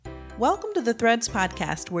Welcome to the Threads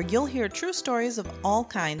podcast, where you'll hear true stories of all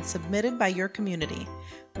kinds submitted by your community.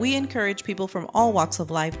 We encourage people from all walks of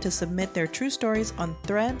life to submit their true stories on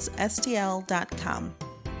threadsstl.com.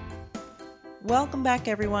 Welcome back,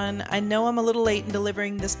 everyone. I know I'm a little late in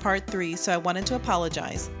delivering this part 3, so I wanted to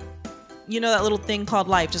apologize. You know, that little thing called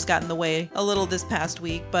life just got in the way a little this past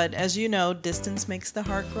week, but as you know, distance makes the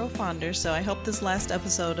heart grow fonder, so I hope this last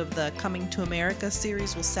episode of the Coming to America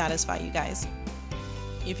series will satisfy you guys.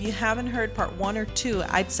 If you haven't heard part 1 or 2,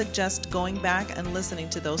 I'd suggest going back and listening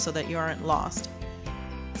to those so that you aren't lost.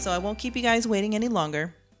 So I won't keep you guys waiting any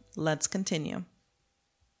longer. Let's continue.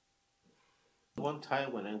 One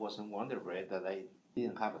time when I was in Wonder Bread that I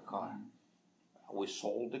didn't have a car. We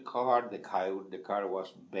sold the car. The car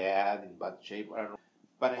was bad, in bad shape. I don't know.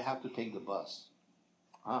 But I have to take the bus.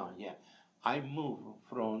 I moved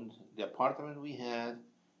from the apartment we had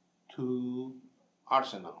to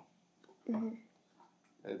Arsenal. Mm-hmm.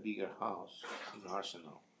 A bigger house in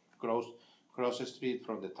Arsenal. Cross the street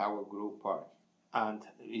from the Tower Grove Park. And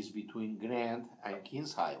it's between Grand and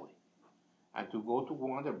Kings Highway. And to go to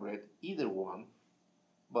Wonder Bread, either one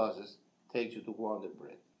buses takes you to Wonder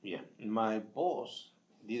Bread. Yeah. My boss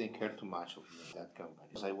didn't care too much of me, that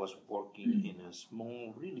company. I was working in a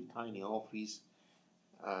small, really tiny office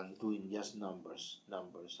and doing just numbers.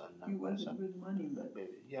 You wanted good money, but...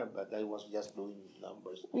 Yeah, but I was just doing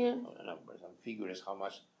numbers and figures how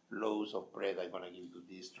much loaves of bread I'm going to give to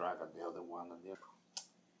this truck and the other one. And the other.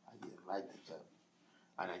 I didn't like the job.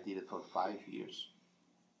 And I did it for 5 years.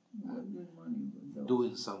 Good money,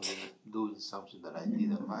 doing something that I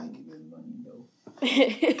didn't like. Good money, though.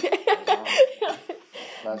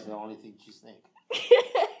 That's the only thing she thinks.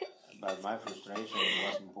 But my frustration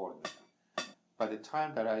was important. By the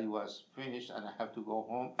time that I was finished and I have to go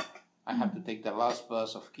home, I have to take the last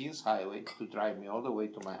bus of Kings Highway to drive me all the way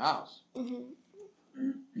to my house. Mm-hmm.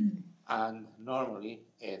 And normally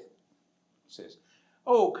Ed says,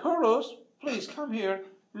 "Oh, Carlos, please come here.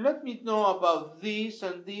 Let me know about this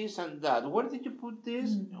and this and that. Where did you put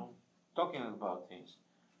this?" Mm-hmm. Talking about things.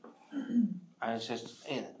 I says,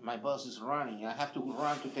 "Ed, my bus is running. I have to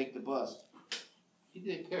run to take the bus." He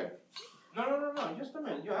didn't care. No. Just a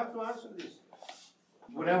minute. You have to answer this.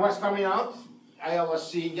 When I was coming out, I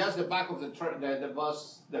was seeing just the back of the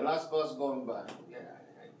bus, the last bus going by. Yeah,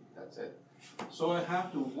 that's it. So I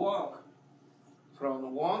have to walk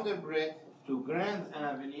from Wonder Bread to Grand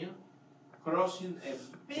Avenue, crossing a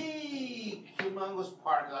big, humongous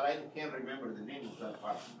park that I can't remember the name of that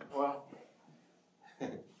park. Well,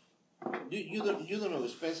 you don't know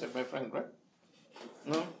Spencer, my friend, right?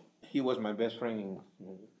 No? He was my best friend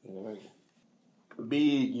in America.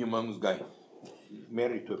 Big, humongous guy.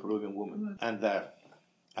 Married to a Peruvian woman. And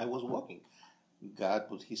I was walking. God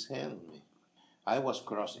put his hand on me. I was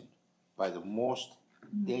crossing by the most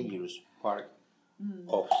dangerous park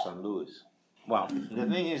of St. Louis. Well, the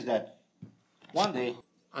thing is that one day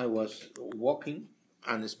I was walking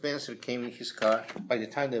and Spencer came in his car. By the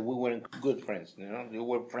time that we weren't good friends, we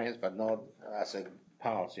were friends but not as a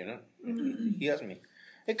pals, Mm-hmm. He asked me,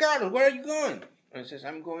 "Hey, Carlos, where are you going?" And I says,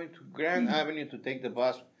 "I'm going to Grand Avenue to take the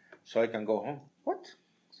bus so I can go home." "What?"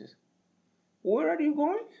 He says, "Where are you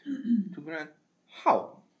going?" "To Grand."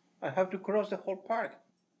 "How?" "I have to cross the whole park."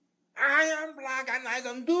 "I am black and I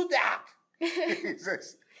don't do that." He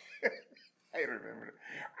says, I remember.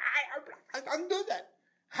 "I am black, I don't do that."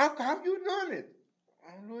 "How have you done it?"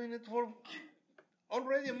 "I'm doing it for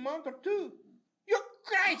already a month or 2. "You're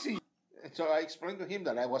crazy." And so I explained to him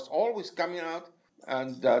that I was always coming out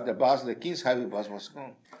and the Kings Highway bus was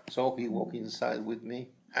gone. So he walked inside with me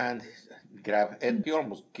and grabbed Ed. He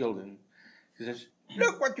almost killed him. He says,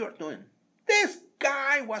 "Look what you're doing. This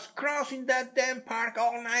guy was crossing that damn park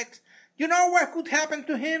all night. You know what could happen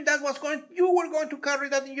to him? You were going to carry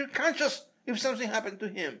that in your conscience if something happened to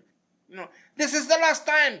him. This is the last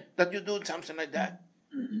time that you do something like that.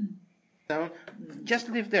 So, just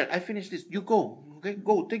live there. I finish this. You go. Okay,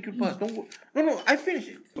 go. Take your bus. Don't go. No, I finish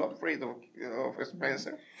it." I'm afraid of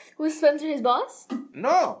Spencer. Was Spencer his boss?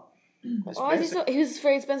 No. He was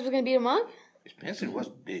afraid Spencer was going to beat him up? Spencer was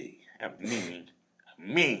big and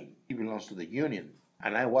mean. He belongs to the union,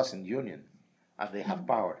 and I wasn't union, and they have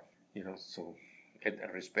power, so I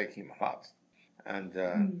respect him a lot. And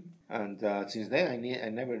since then, I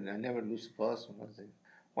never lose a bus.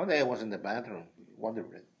 One day I was in the bathroom, Wonder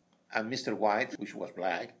Bread, and Mr. White, which was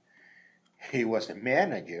black, he was the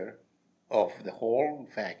manager of the whole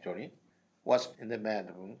factory, was in the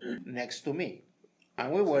bathroom next to me.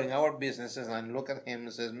 And we were in our businesses, and I look at him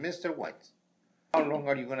and says, "Mr. White, how long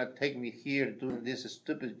are you going to take me here doing this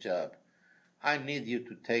stupid job? I need you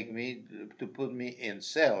to take me, to put me in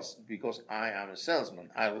sales because I am a salesman.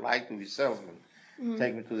 I like to be salesman.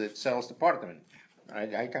 Take me to the sales department.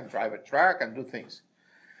 I can drive a truck and do things.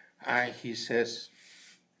 And he says,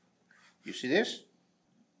 you see this?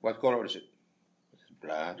 What color is it? It's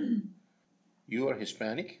black. You are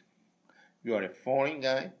Hispanic. You are a foreign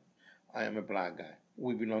guy. I am a black guy.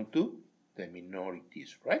 We belong to the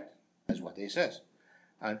minorities, right? That's what he says.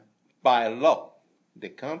 And by law, the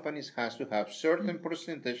companies has to have certain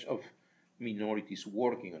percentage of minorities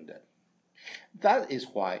working on that. That is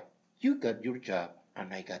why you got your job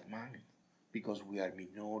and I got mine, because we are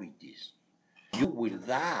minorities. You will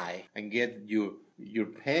die and get your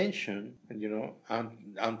pension,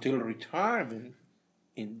 until retirement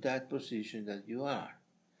in that position that you are.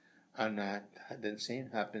 And the same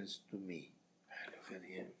happens to me. I look at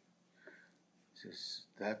him. He says,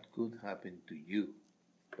 that could happen to you,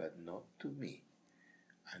 but not to me.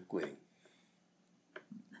 I'm quitting.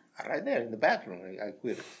 Right there in the bathroom, I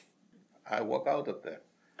quit. I walk out of there,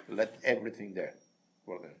 left everything there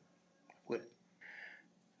for them. I quit.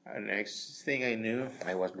 And next thing I knew,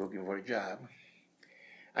 I was looking for a job.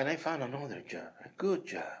 And I found another job, a good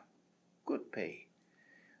job, good pay.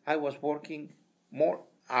 I was working more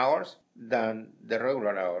hours than the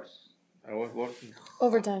regular hours. I was working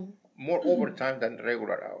Overtime. more overtime than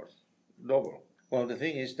regular hours, double. Well, the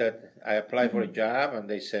thing is that I applied for a job and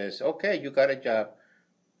they says, okay, you got a job.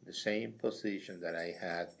 The same position that I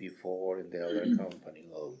had before in the other company.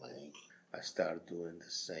 Oh man, I started doing the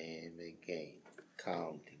same again,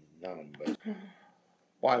 counting numbers.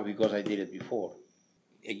 Why? Because I did it before.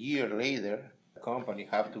 A year later, the company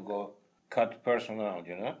have to go cut personnel,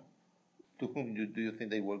 To whom do you think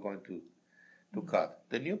they were going to cut?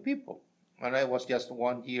 The new people. And I was just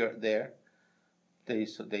 1 year there. They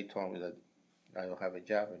told me that I don't have a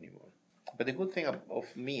job anymore. But the good thing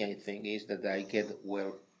of me, I think, is that I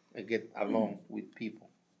get along with people.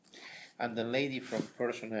 And the lady from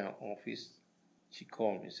personnel office, she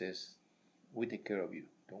called me and says, we take care of you.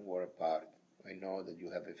 Don't worry about it. I know that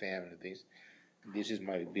you have a family and things. This is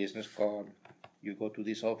my business card. You go to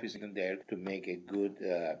this office and there to make a good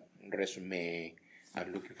resume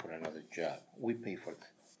and looking for another job. We pay for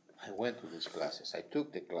that. I went to these classes. I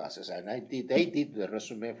took the classes and they did the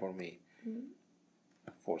resume for me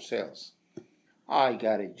for sales. I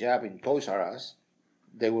got a job in Toys R Us.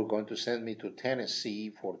 They were going to send me to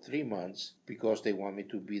Tennessee for 3 months because they want me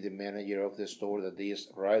to be the manager of the store that is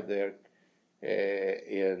right there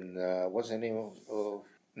in, what's the name of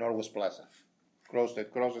Northwest Plaza? Across the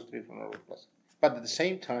street from Northwest Plaza. But at the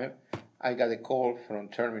same time, I got a call from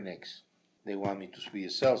Terminex. They want me to be a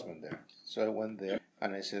salesman there. So I went there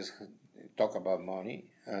and I says, talk about money.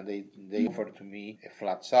 And they offered to me a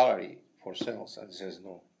flat salary for sales. And I says,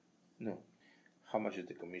 no. How much is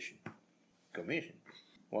the commission? Commission?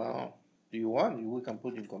 Well, do you want? We can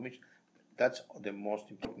put in commission. That's the most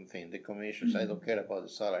important thing, the commissions. I don't care about the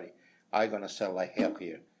salary. I'm going to sell like hell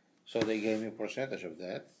here. So they gave me a percentage of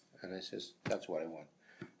that. And I says, that's what I want.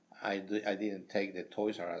 I didn't take the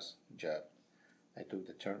Toys R Us job. I took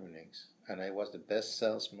the Terminex. And I was the best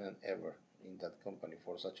salesman ever in that company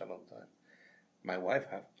for such a long time. My wife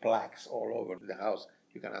have plaques all over the house.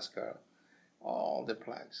 You can ask her. All the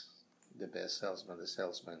plaques. The best salesman,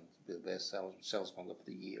 the best salesman of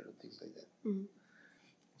the year, things like that. Mm-hmm.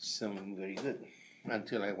 Something very good.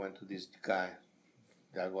 Until I went to this guy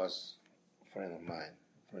that was a friend of mine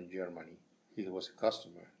from Germany. He was a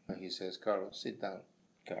customer. And he says, Carlos, sit down.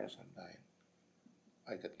 Carlos, I'm dying.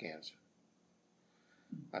 I got cancer.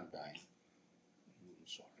 I'm dying. I'm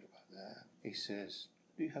sorry about that. He says,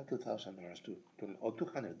 do you have $2,000 or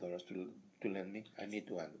 $200 to lend me? I need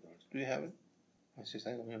 $200. Do you have it? I says,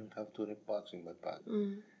 I don't even have $20 in my pocket.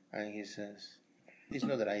 Mm. And he says, it's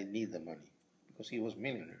not that I need the money, because he was a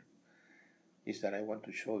millionaire. It's that I want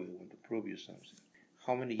to show you, I want to prove you something.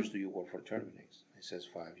 How many years do you work for Terminex? He says,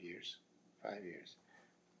 5 years. 5 years.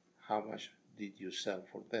 How much did you sell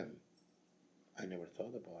for them? I never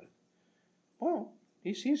thought about it. Well,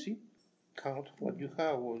 it's easy. Count what you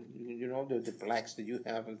have, or, the plaques that you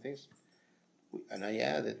have and things. And I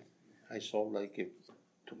added, I sold like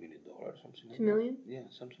 $2 million, something like that. $2 million? Yeah,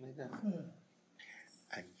 something like that.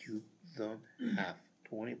 And you don't have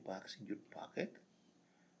 $20 in your pocket?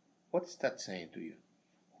 What's that saying to you?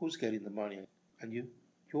 Who's getting the money? And you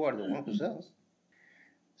are the one who sells.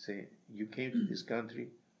 Say, you came to this country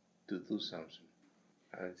to do something.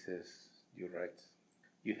 And it says, you're right.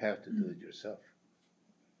 You have to do it yourself.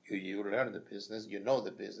 You learn the business, you know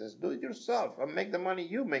the business, do it yourself. And make the money,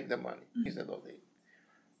 you make the money. He said,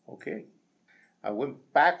 okay. I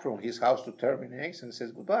went back from his house to Terminex and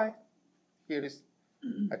says, goodbye. Here is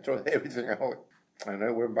I threw everything out. And I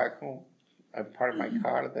went back home. I parked my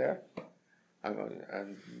car there.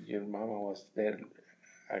 And your mama was there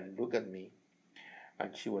and looked at me.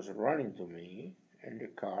 And she was running to me in the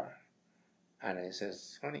car. And I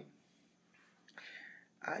says, honey,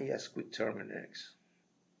 I just quit Terminex.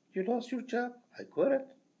 You lost your job? I couldn't.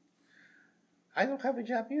 I don't have a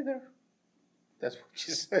job either. That's what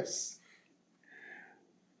she says.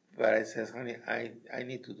 But I says, honey, I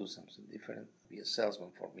need to do something different. Be a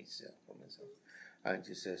salesman for myself. And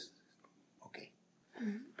she says, okay.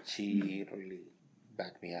 Mm-hmm. She really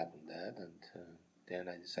backed me up on that. And then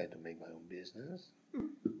I decided to make my own business.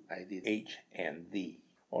 Mm-hmm. I did H&D.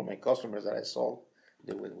 All my customers that I sold,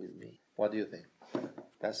 they went with me. What do you think?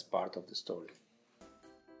 That's part of the story.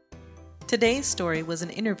 Today's story was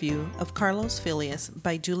an interview of Carlos Fillies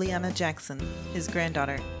by Julianna Jackson, his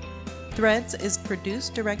granddaughter. Threads is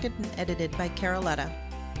produced, directed, and edited by Caroletta.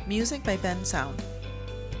 Music by Ben Sound.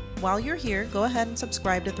 While you're here, go ahead and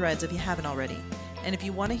subscribe to Threads if you haven't already. And if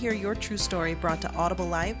you want to hear your true story brought to Audible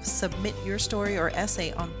Live, submit your story or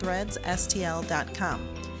essay on threadsstl.com.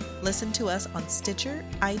 Listen to us on Stitcher,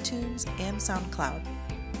 iTunes, and SoundCloud.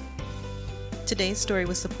 Today's story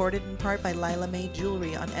was supported in part by Lila Mae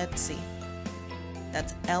Jewelry on Etsy.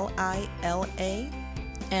 That's LILAMAE.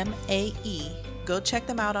 Go check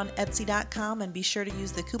them out on Etsy.com and be sure to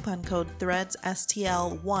use the coupon code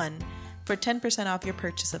ThreadsSTL1 for 10% off your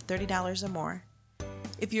purchase of $30 or more.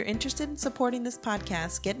 If you're interested in supporting this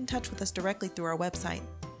podcast, get in touch with us directly through our website.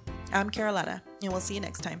 I'm Caroletta, and we'll see you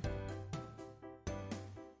next time.